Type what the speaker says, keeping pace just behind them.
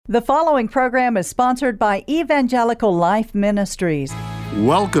The following program is sponsored by Evangelical Life Ministries.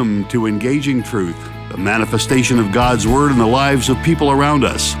 Welcome to Engaging Truth, the manifestation of God's Word in the lives of people around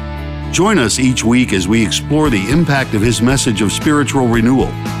us. Join us each week as we explore the impact of His message of spiritual renewal.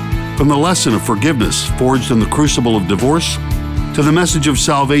 From the lesson of forgiveness forged in the crucible of divorce, to the message of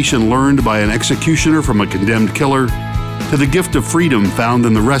salvation learned by an executioner from a condemned killer, to the gift of freedom found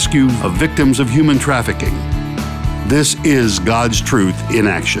in the rescue of victims of human trafficking. This is God's Truth in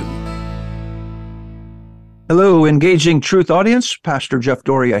action. Hello, Engaging Truth audience. Pastor Jeff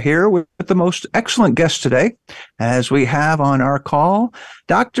Doria here with the most excellent guest today, as we have on our call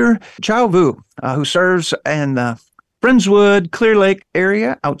Dr. Chau Vu, who serves in the Friendswood, Clear Lake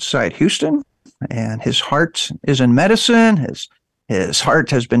area outside Houston, and his heart is in medicine. His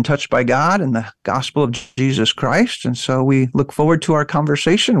heart has been touched by God and the gospel of Jesus Christ, and so we look forward to our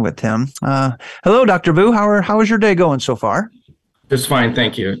conversation with him. Hello, Dr. Vu. How is your day going so far? Just fine,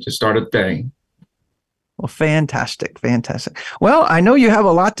 thank you. Just started the day. Well, fantastic. Well, I know you have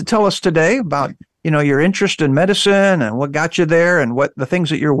a lot to tell us today about, your interest in medicine and what got you there and what the things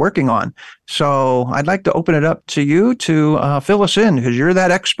that you're working on. So I'd like to open it up to you to fill us in because you're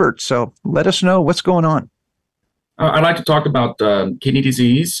that expert. So let us know what's going on. I'd like to talk about kidney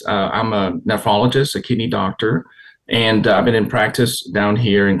disease. I'm a nephrologist, a kidney doctor, and I've been in practice down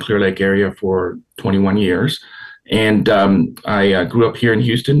here in Clear Lake area for 21 years. And I grew up here in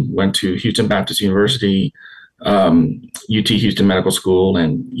Houston, went to Houston Baptist University, UT Houston Medical School,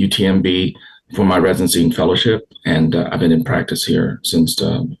 and UTMB for my residency and fellowship. And I've been in practice here since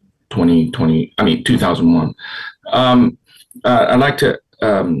 2001. I'd like to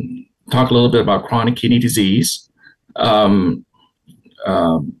talk a little bit about chronic kidney disease. About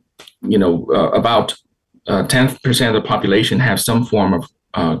 10% of the population have some form of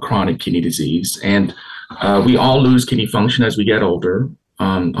chronic kidney disease, and we all lose kidney function as we get older.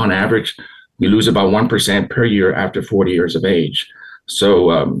 On average, we lose about 1% per year after 40 years of age.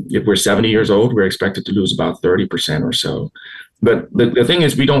 So if we're 70 years old, we're expected to lose about 30% or so. But the thing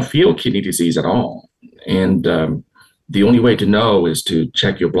is, we don't feel kidney disease at all. And the only way to know is to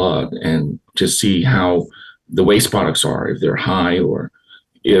check your blood and just see how the waste products are, if they're high or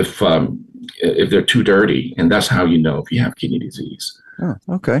if they're too dirty. And that's how you know if you have kidney disease. Oh,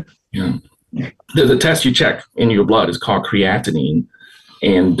 okay. Yeah. The test you check in your blood is called creatinine,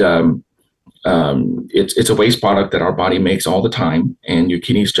 and it's a waste product that our body makes all the time, and your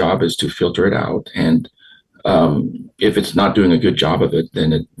kidney's job is to filter it out. And if it's not doing a good job of it,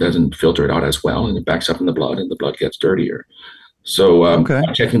 then it doesn't filter it out as well, and it backs up in the blood, and the blood gets dirtier. So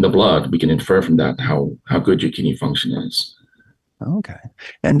by checking the blood, we can infer from that how good your kidney function is. Okay.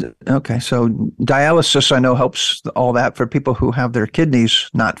 So dialysis, I know, helps all that for people who have their kidneys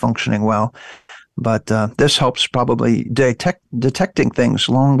not functioning well. But this helps probably detecting things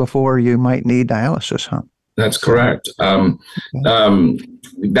long before you might need dialysis, huh? That's correct. Dialysis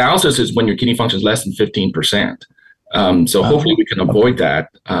is when your kidney function is less than 15%. So hopefully we can avoid that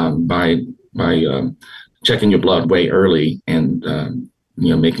by checking your blood way early and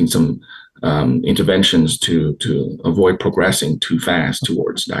making some interventions to avoid progressing too fast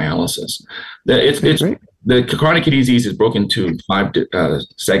towards dialysis. The chronic kidney disease is broken into 5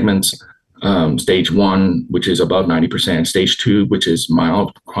 segments. Stage 1, which is above 90%. Stage 2, which is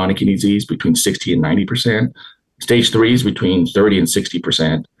mild chronic kidney disease, between 60 and 90%. Stage 3 is between 30 and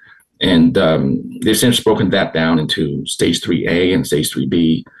 60%. And they've since broken that down into stage 3A and stage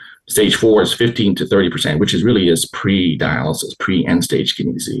 3B. Stage 4 is 15 to 30%, which is pre-dialysis, pre-end stage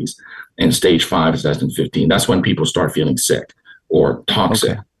kidney disease. And stage 5 is less than 15. That's when people start feeling sick or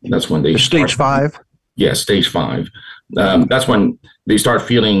toxic. Okay. That's when they Stage 5? Yes, stage 5. That's when they start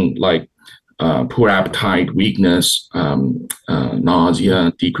feeling like poor appetite, weakness,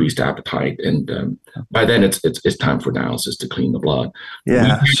 nausea, decreased appetite, and by then it's time for dialysis to clean the blood.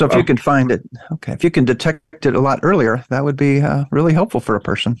 Yeah. So if you can find it, if you can detect it a lot earlier, that would be really helpful for a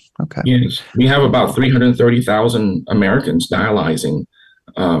person. Okay. Yes, we have about 330,000 Americans dialyzing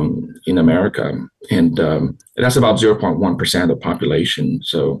in America, and that's about 0.1% of the population.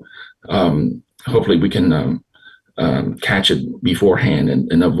 So hopefully we can catch it beforehand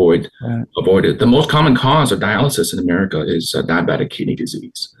and avoid it. The most common cause of dialysis in America is diabetic kidney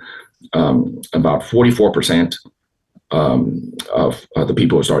disease. About 44% of the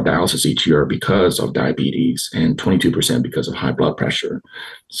people who start dialysis each year are because of diabetes, and 22% because of high blood pressure.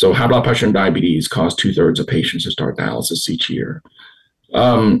 So high blood pressure and diabetes cause 2/3 of patients to start dialysis each year.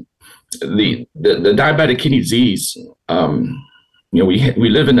 The diabetic kidney disease, we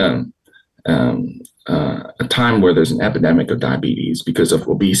live in a time where there's an epidemic of diabetes because of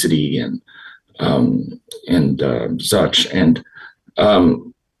obesity and such. And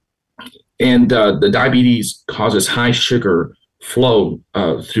And the diabetes causes high sugar flow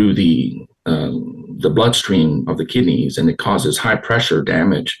through the bloodstream of the kidneys, and it causes high pressure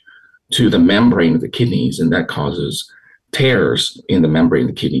damage to the membrane of the kidneys, and that causes tears in the membrane of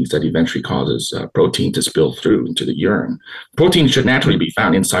the kidneys that eventually causes protein to spill through into the urine. Protein should naturally be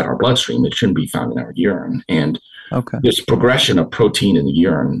found inside our bloodstream. It shouldn't be found in our urine. And this progression of protein in the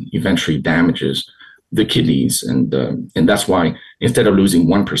urine eventually damages the kidneys. And that's why instead of losing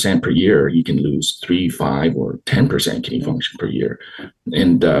 1% per year, you can lose 3, 5, or 10% kidney function per year.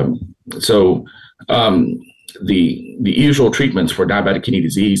 And so the usual treatments for diabetic kidney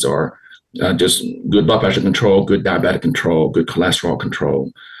disease are just good blood pressure control, good diabetic control, good cholesterol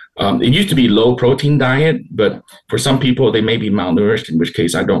control. It used to be low protein diet, but for some people, they may be malnourished, in which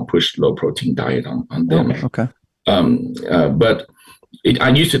case I don't push low protein diet on them. Okay. But I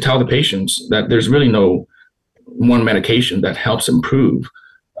used to tell the patients that there's really no one medication that helps improve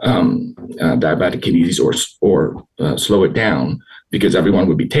diabetic kidney disease or slow it down, because everyone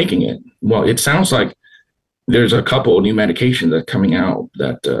would be taking it. Well, it sounds like there's a couple of new medications that are coming out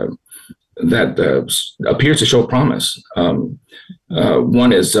that appears to show promise.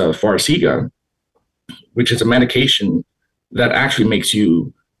 One is Farxiga, which is a medication that actually makes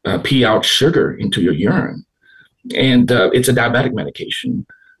you pee out sugar into your urine. And it's a diabetic medication.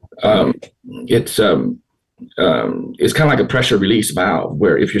 It's kind of like a pressure release valve,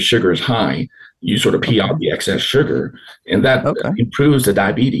 where if your sugar is high, you sort of pee out the excess sugar, and that improves the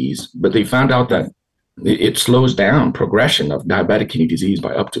diabetes. But they found out that it slows down progression of diabetic kidney disease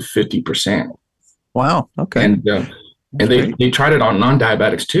by up to 50%. Wow. Okay. And they tried it on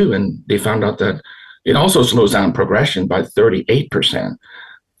non-diabetics too, and they found out that it also slows down progression by 38%.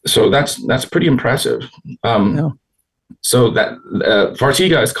 So that's pretty impressive. So that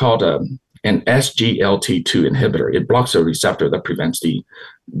Farxiga is called an SGLT2 inhibitor. It blocks a receptor that prevents the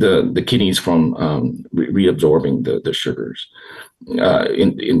kidneys from reabsorbing the sugars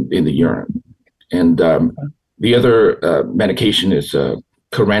in the urine. And the other medication is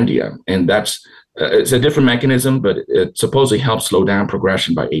Kerendia, and it's a different mechanism, but it supposedly helps slow down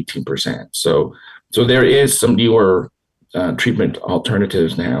progression by 18%. So there is some newer treatment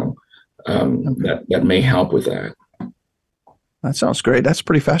alternatives now that may help with that. That sounds great. That's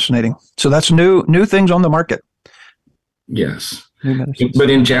pretty fascinating. So that's new things on the market. Yes. But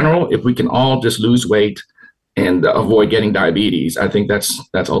in general, if we can all just lose weight and avoid getting diabetes, I think that's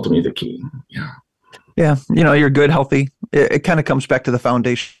ultimately the key. Yeah. Yeah. You're good, healthy. It kind of comes back to the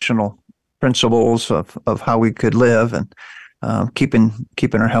foundational principles of how we could live and keeping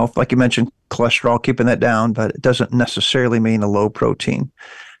our health. Like you mentioned, cholesterol, keeping that down, but it doesn't necessarily mean a low protein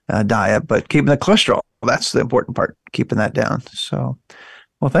diet, but keeping the cholesterol, that's the important part, keeping that down. So,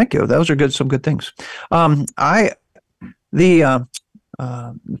 well, thank you. Those are some good things. The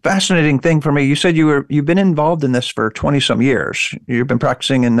fascinating thing for me, you said you've been involved in this for 20 some years. You've been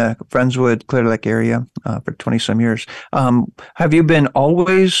practicing in the Friendswood, Clear Lake area for 20 some years. Have you been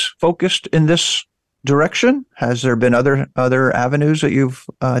always focused in this direction? Has there been other avenues that you've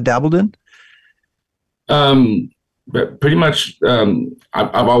dabbled in? But pretty much,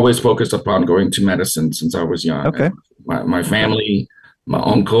 I've always focused upon going to medicine since I was young. Okay. My family, my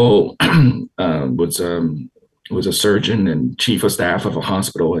uncle was a surgeon and chief of staff of a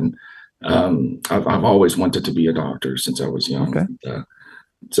hospital, and I've always wanted to be a doctor since I was young. Okay.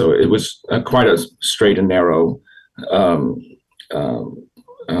 So it was quite a straight and narrow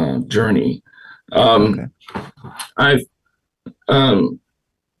journey. Okay. I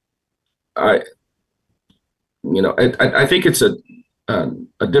think it's a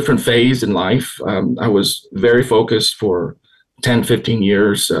different phase in life. I was very focused for 10, 15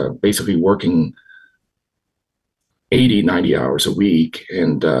 years, basically working 80, 90 hours a week.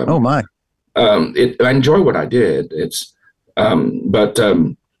 And oh my. I enjoy what I did. I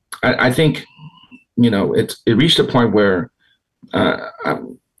think, it reached a point where, I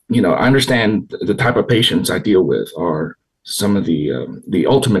understand the type of patients I deal with are some of the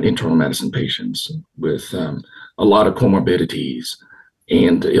ultimate internal medicine patients with a lot of comorbidities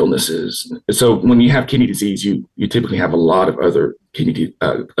and illnesses. So when you have kidney disease, you typically have a lot of other kidney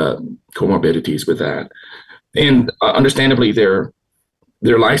comorbidities with that. And understandably, their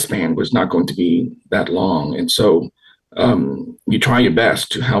lifespan was not going to be that long. And so you try your best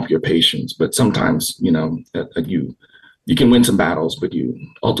to help your patients, but sometimes, you can win some battles, but you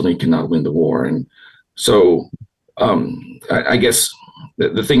ultimately cannot win the war. And so I guess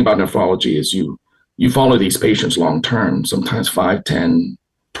the thing about nephrology is you follow these patients long term, sometimes 5, 10,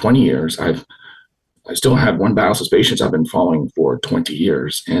 20 years. I still have one dialysis patients I've been following for 20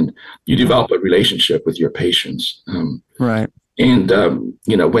 years, and you develop a relationship with your patients. Right. And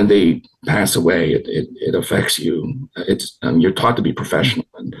when they pass away, it affects you. It's you're taught to be professional,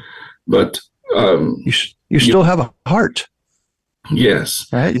 but you still have a heart. Yes,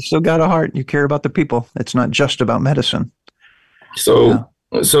 right. You still got a heart. You care about the people. It's not just about medicine. So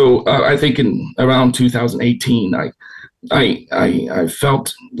I think in around 2018, I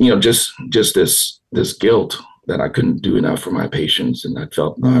felt just this guilt that I couldn't do enough for my patients, and I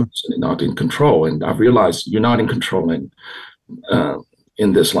felt I was not in control. And I realized you're not in control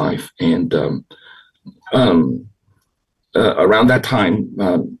in this life. And around that time,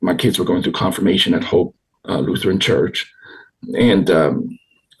 my kids were going through confirmation at Hope Lutheran Church, and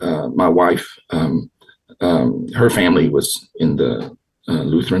my wife, her family was in the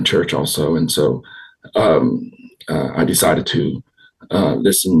Lutheran Church also, and so I decided to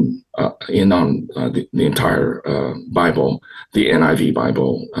listen in on the entire Bible, the NIV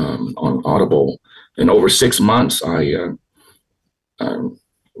Bible, on Audible. And over 6 months, I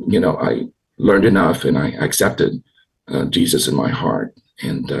learned enough, and I accepted Jesus in my heart.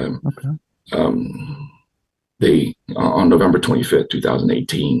 And they on November 25th,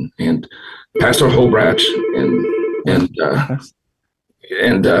 2018, and Pastor Holbratch and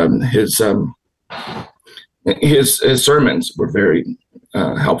his sermons were very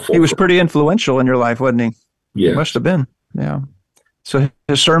helpful. He was pretty influential in your life, wasn't he? Yeah, must have been. Yeah. So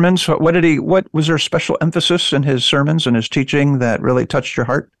his sermons, what was there a special emphasis in his sermons and his teaching that really touched your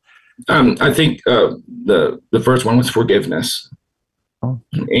heart? I think the first one was forgiveness,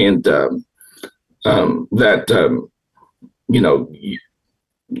 and that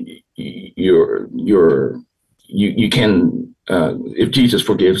you can if Jesus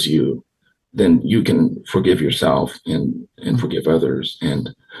forgives you, then you can forgive yourself and forgive others, and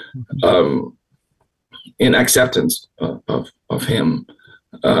in acceptance of him,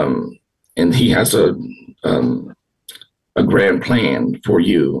 and he has a grand plan for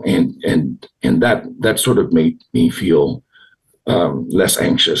you, and that sort of made me feel less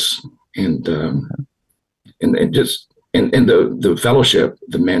anxious, and the fellowship,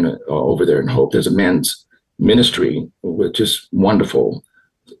 the men over there in Hope, there's a men's ministry with just wonderful,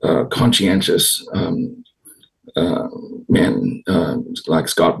 conscientious men like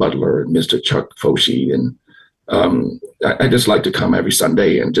Scott Butler and Mr. Chuck Foshi, and I just like to come every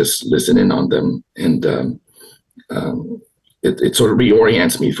Sunday and just listen in on them, and it sort of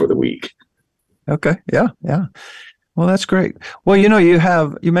reorients me for the week. Okay, yeah. Well, that's great. Well, you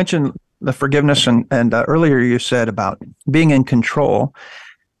mentioned the forgiveness, and earlier you said about being in control,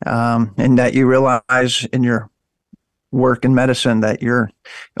 and that you realize in your work in medicine that you're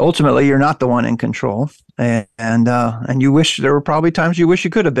not the one in control, and you wish there were probably times you wish you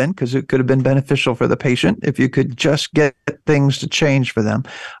could have been, because it could have been beneficial for the patient if you could just get things to change for them.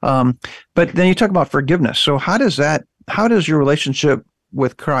 But then you talk about forgiveness. So how does your relationship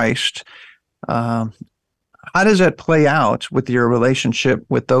with Christ, how does that play out with your relationship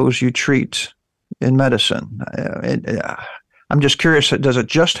with those you treat in medicine? I'm just curious, does it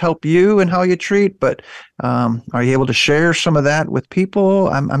just help you in how you treat, but are you able to share some of that with people?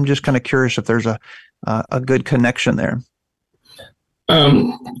 I'm just kind of curious if there's a good connection there.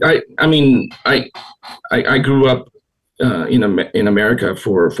 I grew up in America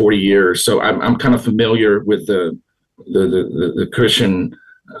for 40 years, so I'm kind of familiar with the Christian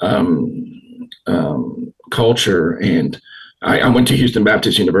culture, and I went to Houston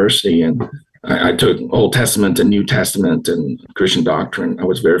Baptist University, and I took Old Testament and New Testament and Christian doctrine. I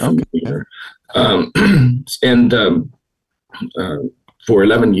was very familiar. For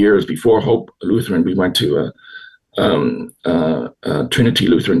 11 years before Hope Lutheran, we went to Trinity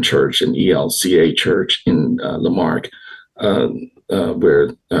Lutheran Church, an ELCA church in Lamarck,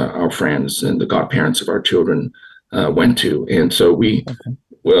 where our friends and the godparents of our children went to. And so we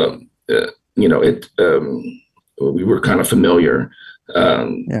were kind of familiar.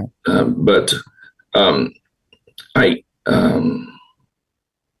 But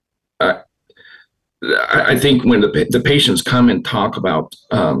I think when the patients come and talk about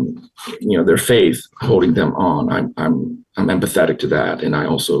their faith holding them on, I'm empathetic to that, and I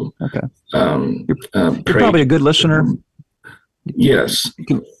also you're probably a good listener. Yes, you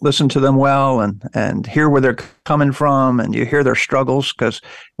can listen to them well and hear where they're coming from, and you hear their struggles, because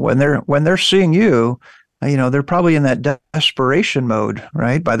when they're seeing you, they're probably in that desperation mode,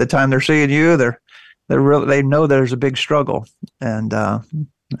 right? By the time they're seeing you, they know there's a big struggle,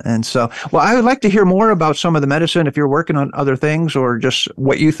 and so, well, I would like to hear more about some of the medicine, if you're working on other things, or just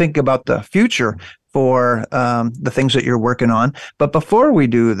what you think about the future for the things that you're working on. But before we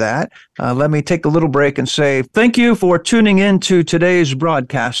do that, let me take a little break and say thank you for tuning in to today's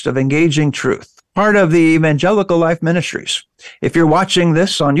broadcast of Engaging Truth. part of the Evangelical Life Ministries. If you're watching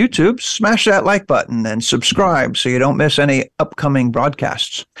this on YouTube, smash that like button and subscribe so you don't miss any upcoming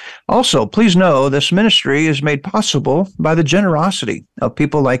broadcasts. Also, please know this ministry is made possible by the generosity of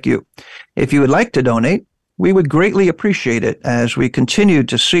people like you. If you would like to donate, we would greatly appreciate it as we continue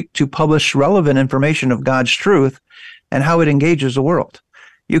to seek to publish relevant information of God's truth and how it engages the world.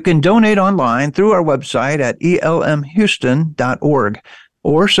 You can donate online through our website at elmhouston.org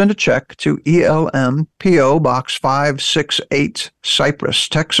or send a check to ELM PO Box 568, Cypress,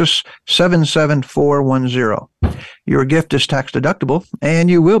 Texas 77410. Your gift is tax deductible and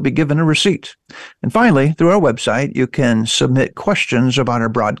you will be given a receipt. And finally, through our website, you can submit questions about our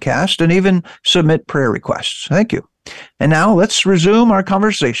broadcast and even submit prayer requests. Thank you. And now let's resume our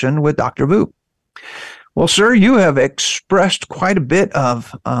conversation with Dr. Vu. Well, sir, you have expressed quite a bit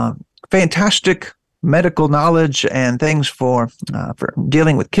of fantastic medical knowledge and things for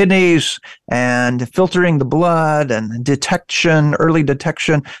dealing with kidneys and filtering the blood and detection, early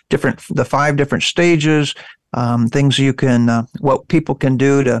detection, the 5 different stages, things you can, what people can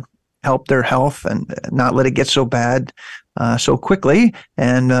do to help their health and not let it get so bad so quickly,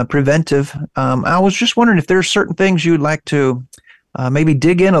 and preventive. I was just wondering if there's certain things you'd like to maybe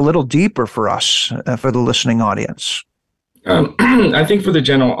dig in a little deeper for us, for the listening audience. I think for the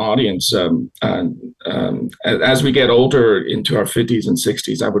general audience, as we get older into our 50s and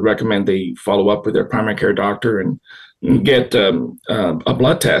 60s, I would recommend they follow up with their primary care doctor and get a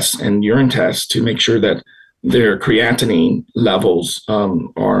blood test and urine test to make sure that their creatinine levels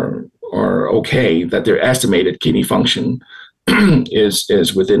are okay, that their estimated kidney function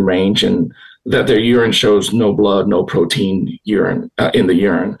is within range, and that their urine shows no blood, no protein urine in the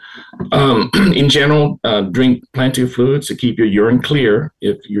urine. In general, drink plenty of fluids to keep your urine clear.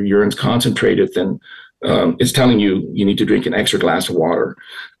 If your urine's concentrated, then it's telling you need to drink an extra glass of water.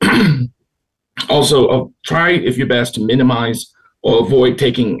 Also, try if you're best to minimize or avoid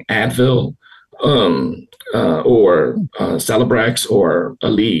taking Advil or Celebrex or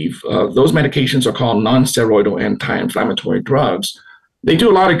Aleve. Those medications are called non-steroidal anti-inflammatory drugs. They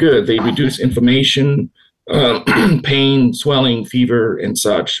do a lot of good. They reduce inflammation, pain, swelling, fever, and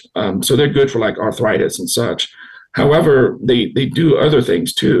such. So they're good for like arthritis and such. However, they do other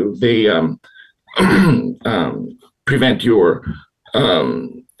things too. They prevent your,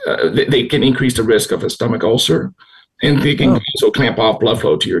 they can increase the risk of a stomach ulcer, and they can also clamp off blood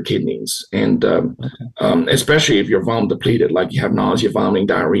flow to your kidneys. And especially if you're vomiting depleted, like you have nausea, vomiting,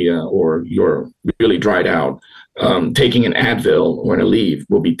 diarrhea, or you're really dried out. Taking an Advil or an Aleve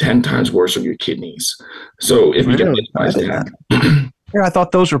will be 10 times worse on your kidneys. So if you can minimize that. Yeah, I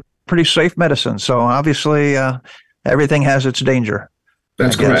thought those were pretty safe medicines. So obviously everything has its danger.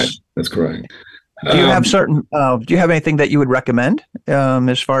 That's correct. That's correct. Do you have do you have anything that you would recommend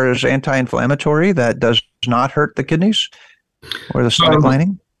as far as anti-inflammatory that does not hurt the kidneys or the stomach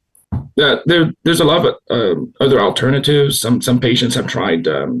lining? There's a lot of other alternatives. Some patients have tried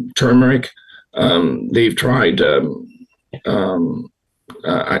turmeric. They've tried.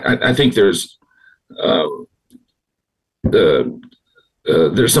 I think there's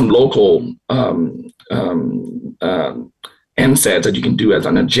some local NSAIDs that you can do as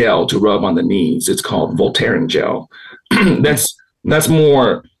on a gel to rub on the knees. It's called Voltaren gel. That's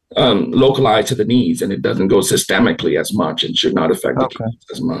more localized to the knees, and it doesn't go systemically as much and should not affect the kidneys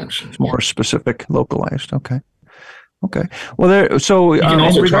as much. It's more specific, localized. Okay. Well, so you can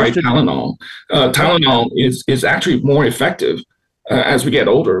also try Tylenol. Tylenol is actually more effective as we get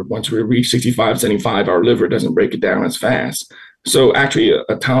older. Once we reach 65, 75, our liver doesn't break it down as fast. So actually,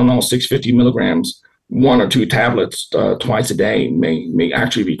 a Tylenol 650 milligrams, 1 or 2 tablets twice a day may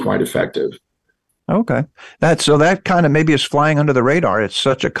actually be quite effective. Okay, that kind of maybe is flying under the radar. It's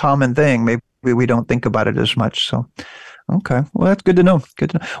such a common thing. Maybe we don't think about it as much. So. Okay. Well, that's good to know.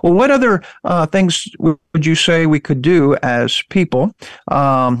 Well, what other things would you say we could do as people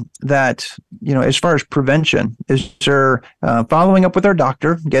that, as far as prevention? Is there following up with our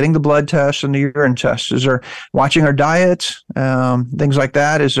doctor, getting the blood tests and the urine tests? Is there watching our diet, things like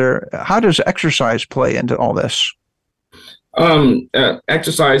that? How does exercise play into all this?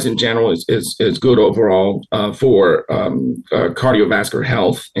 Exercise in general is good overall for cardiovascular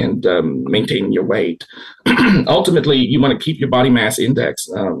health and maintaining your weight. Ultimately, you want to keep your body mass index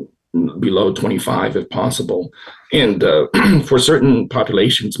below 25 if possible, and for certain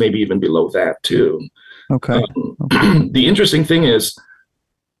populations, maybe even below that too. Okay. The interesting thing is,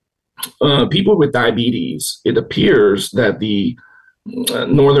 people with diabetes, it appears that the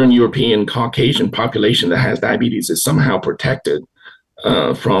Northern European Caucasian population that has diabetes is somehow protected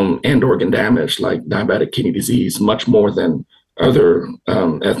from end organ damage like diabetic kidney disease much more than other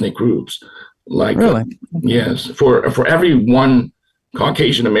ethnic groups. Like, Really? Yes, for every one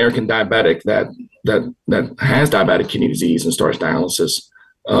Caucasian American diabetic that has diabetic kidney disease and starts dialysis,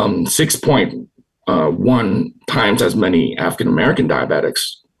 6.1 times as many African American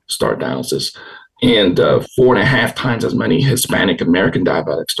diabetics start dialysis, and 4.5 times as many Hispanic American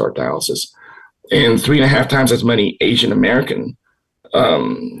diabetics start dialysis, and 3.5 times as many Asian American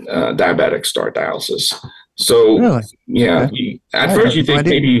diabetics start dialysis. So, Really? yeah, Okay. at first you think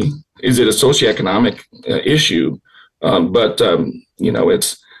maybe is it a socioeconomic issue, but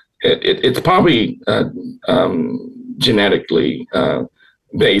it's probably genetically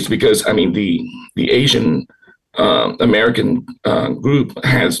based, because I mean the Asian American group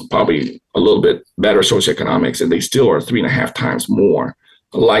has probably a little bit better socioeconomics, and they still are 3.5 times more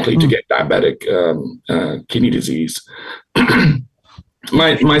likely to get diabetic kidney disease.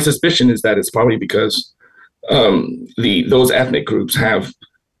 My suspicion is that it's probably because those ethnic groups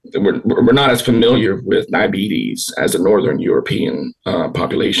were not as familiar with diabetes as the Northern European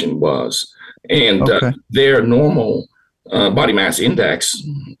population was, and their normal body mass index,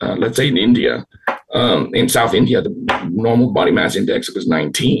 let's say in India, in South India, the normal body mass index was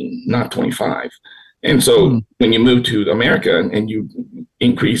 19, not 25. And so when you move to America and you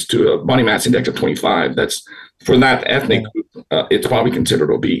increase to a body mass index of 25, that's for that ethnic group, it's probably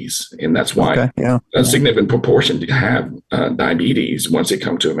considered obese. And that's why a significant proportion have diabetes once they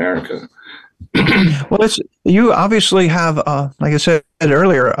come to America. Well, you obviously have, like I said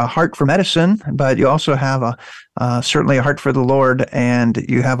earlier, a heart for medicine, but you also have certainly a heart for the Lord, and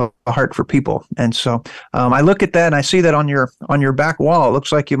you have a heart for people. And so I look at that and I see that on your back wall. It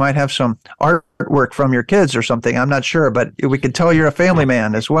looks like you might have some artwork from your kids or something. I'm not sure, but we could tell you're a family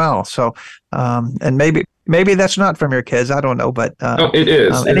man as well. So, and maybe that's not from your kids. I don't know, but it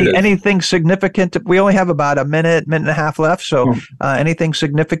is. Anything significant? We only have about a minute and a half left. So anything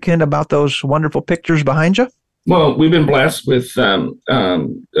significant about those wonderful pictures behind you? Well, we've been blessed with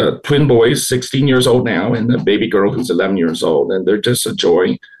twin boys, 16 years old now, and a baby girl who's 11 years old, and they're just a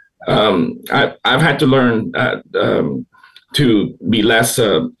joy. I've had to learn to be less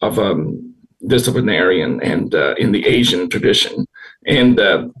of a disciplinarian and in the Asian tradition, and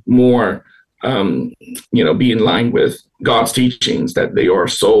more be in line with God's teachings, that they are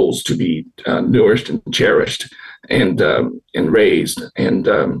souls to be nourished and cherished and raised, and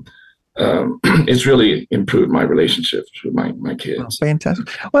it's really improved my relationships with my kids. Oh, fantastic.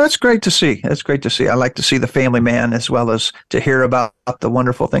 Well, that's great to see. That's great to see. I like to see the family man, as well as to hear about the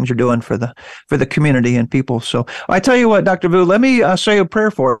wonderful things you're doing for the community and people. So I tell you what, Dr. Vu, let me say a prayer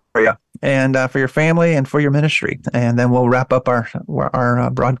for you and for your family and for your ministry, and then we'll wrap up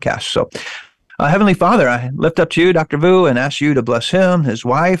our broadcast. So, Heavenly Father, I lift up to you, Dr. Vu, and ask you to bless him, his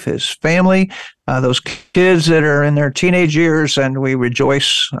wife, his family, those kids that are in their teenage years, and we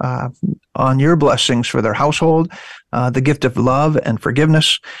rejoice on your blessings for their household, the gift of love and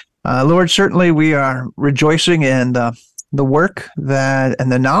forgiveness. Lord, certainly we are rejoicing in the work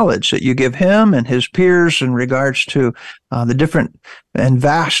and the knowledge that you give him and his peers in regards to the different and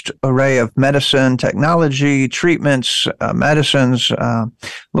vast array of medicine, technology, treatments, medicines.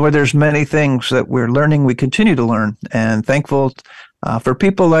 Lord, there's many things that we're learning, we continue to learn, and thankful for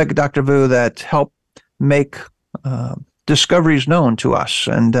people like Dr. Vu that help make discoveries known to us,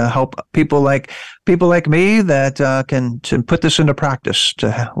 and help people like me that can to put this into practice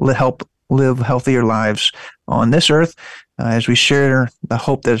to help live healthier lives on this earth as we share the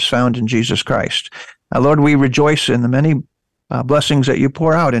hope that is found in Jesus Christ. Lord, we rejoice in the many blessings that you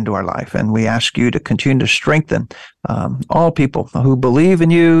pour out into our life, and we ask you to continue to strengthen all people who believe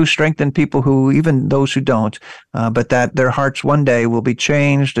in you, strengthen people even those who don't, but that their hearts one day will be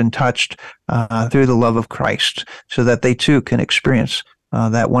changed and touched through the love of Christ, so that they too can experience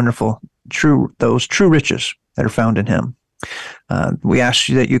that wonderful, those true riches that are found in him. We ask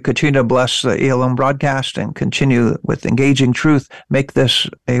you that you continue to bless the ELM broadcast and continue with engaging truth. Make this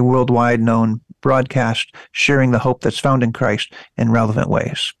a worldwide known broadcast, sharing the hope that's found in Christ in relevant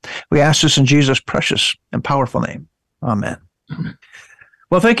ways. We ask this in Jesus' precious and powerful name. Amen. Amen.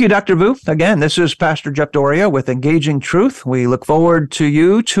 Well, thank you, Dr. Vu. Again, this is Pastor Jeff Doria with Engaging Truth. We look forward to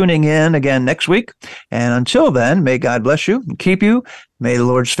you tuning in again next week. And until then, may God bless you and keep you. May the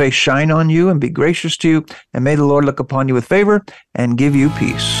Lord's face shine on you and be gracious to you. And may the Lord look upon you with favor and give you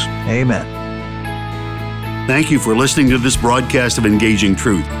peace. Amen. Thank you for listening to this broadcast of Engaging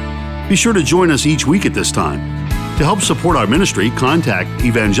Truth. Be sure to join us each week at this time. To help support our ministry, contact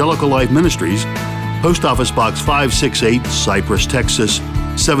Evangelical Life Ministries, Post Office Box 568, Cypress, Texas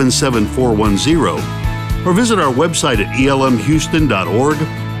 77410, or visit our website at elmhouston.org,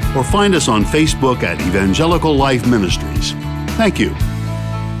 or find us on Facebook at Evangelical Life Ministries. Thank you.